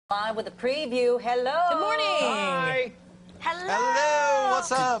Live with a preview. Hello. Good morning. Hi. Hello. Hello. What's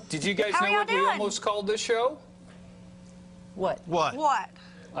up? Did you guys How know are what y'all we doing? almost called this show? What? What? What?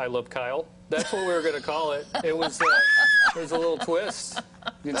 I Love Kyle. That's what we were going to call it. It was there's a little twist.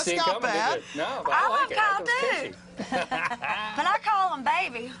 You didn't That's see it not coming, bad. did you? No, but I I like love it. Kyle, It was But I call him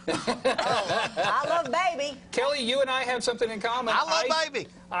baby. I love baby. Kelly, you and I have something in common. I love baby.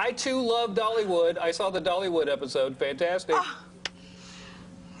 I too love Dollywood. I saw the Dollywood episode. Fantastic.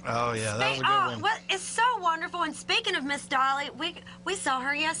 Oh yeah, that was a good one. Well, it's so wonderful. And speaking of Miss Dolly, we saw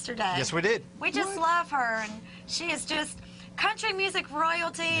her yesterday. Yes, we did. We just love her, and she is just country music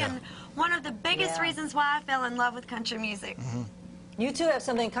royalty, and one of the biggest reasons why I fell in love with country music. You two have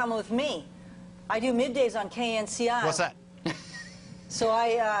something in common with me. I do middays on KNCI. What's that? So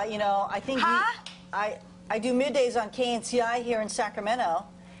I, I think Huh? I do middays on KNCI here in Sacramento,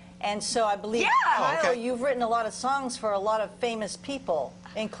 and so I believe, Yeah. Kyle, Oh, okay. you've written a lot of songs for a lot of famous people,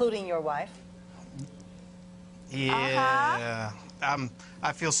 including your wife. Yeah.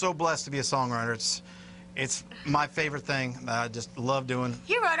 I feel so blessed to be a songwriter. It's my favorite thing. I just love doing.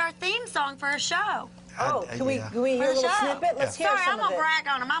 You wrote our theme song for a show. Oh, can we yeah. hear a For the little show. snippet? Let's hear Sorry, some I'm of gonna it. brag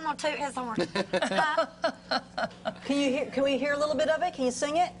on him. I'm gonna toot his horn. Can we hear a little bit of it? Can you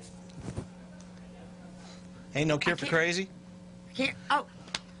sing it? Ain't no cure for crazy. Here, oh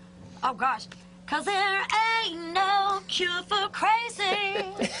gosh. 'Cause there ain't no cure for crazy.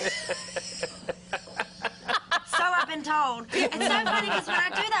 So I've been told. It's so funny because when I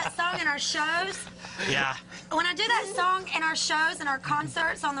do that song in our shows, Yeah. when I do that song in our shows and our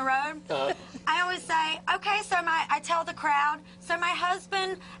concerts on the road, I always say, okay, so I tell the crowd, so my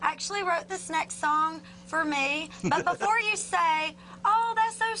husband actually wrote this next song for me, but before you say, oh,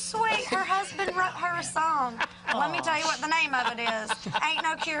 that's so sweet, her husband wrote her a song, let me tell you what the name of it is. Ain't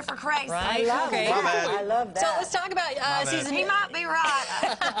No Cure for Crazy. Right. I love Okay. that. I love that. So let's talk about season. He might be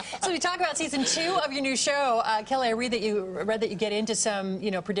right. So we talk about season 2 of your new show, Kelly. I read that you get into some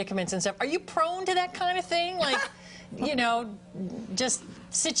predicaments and stuff. Are you prone to that kind of thing, like just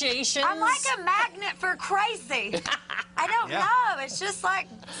situations? I'm like a magnet for crazy. I don't know. It's just like,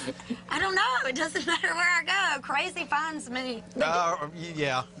 I don't know. It doesn't matter where I go. Crazy finds me.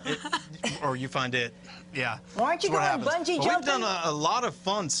 Yeah. Or you find it. Yeah. Why aren't you That's what going happens. bungee But jumping? We've done a lot of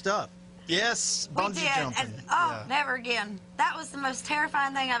fun stuff. Yes, We bungee did. jumping. And, Yeah. never again. That was the most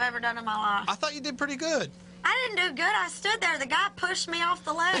terrifying thing I've ever done in my life. I thought you did pretty good. I didn't do good. I stood there. The guy pushed me off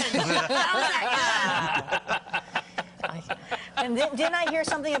the ledge. That was that And didn't I hear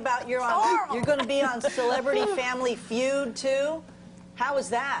something about you're horrible. going to be on Celebrity Family Feud too? How was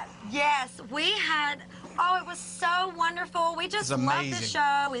that? good. Yes, we had. Oh, it was so wonderful. We just It's loved the amazing.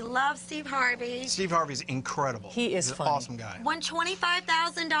 show. We love Steve Harvey. Steve Harvey's incredible. He is He's an funny. awesome guy. Won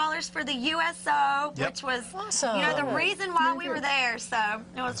 $25,000 for the USO, Yep. which was Awesome. the reason why we were there. So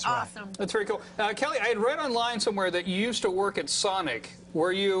it was That's right. awesome. That's very cool. Kelly, I had read online somewhere that you used to work at Sonic.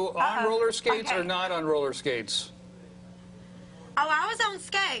 Were you on roller skates or Okay. not on roller skates? Oh, I was on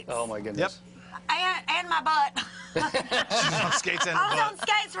skates. Oh my goodness. And my butt. She's on skates and I was her on butt.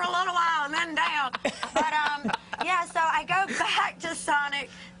 skates for a little while and then down. But yeah, so I go back to Sonic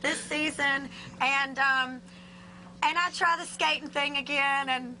this season, and I try the skating thing again,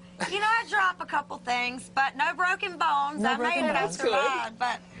 and I drop a couple things, but no broken bones. No I broken made it. I bones. survived,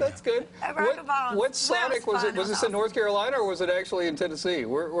 but That's good. I broke a bone. What Sonic was it? Was this in awesome. North Carolina or was it actually in Tennessee?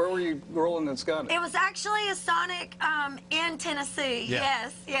 Where were you rolling in Scotland? It was actually a Sonic in Tennessee. Yeah.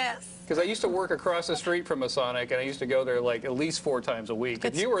 Yes. Because I used to work across the street from a Sonic, and I used to go there like at least 4 times a week.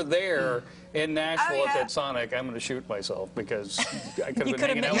 If you were there in Nashville at yeah. that Sonic, I'm going to shoot myself because I could have been could've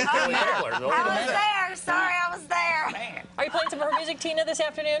hanging out with Oh, Kelly yeah. Pickler. I was there. Sorry, I was there. Are you playing some of her music, Tina, this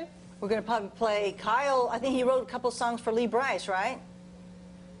afternoon? We're going to probably play Kyle. I think he wrote a couple songs for Lee Bryce, right?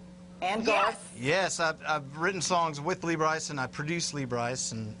 And Garth. Yes. Yes, I've written songs with Lee Bryce, and I produce Lee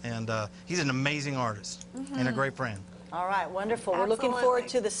Bryce, and he's an amazing artist and a great friend. All right, wonderful. We're looking forward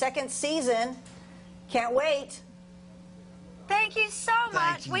to the second season. Can't wait. Thank you so Thank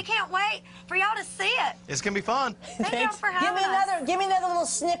much. you. We can't wait for y'all to see it. It's gonna be fun. Thank y'all for Give having me us. give me another little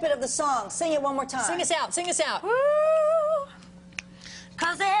snippet of the song. Sing it one more time. Sing us out. Sing us out. Woo!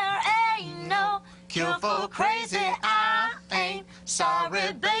 'Cause there ain't no cure for crazy. I ain't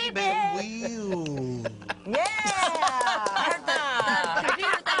sorry, baby. Wheel. Yeah.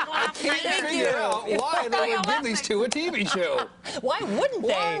 Can't figure out why they would give these two a TV show. Why wouldn't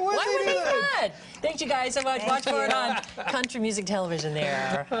they? Why would they do that? not? Thank you guys so much. Watch for it on country music television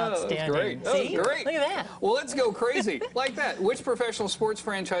there. Outstanding. That was great. That was See? great. Look at that. Oh, Well, let's go crazy like that. Which professional sports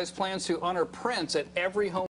franchise plans to honor Prince at every home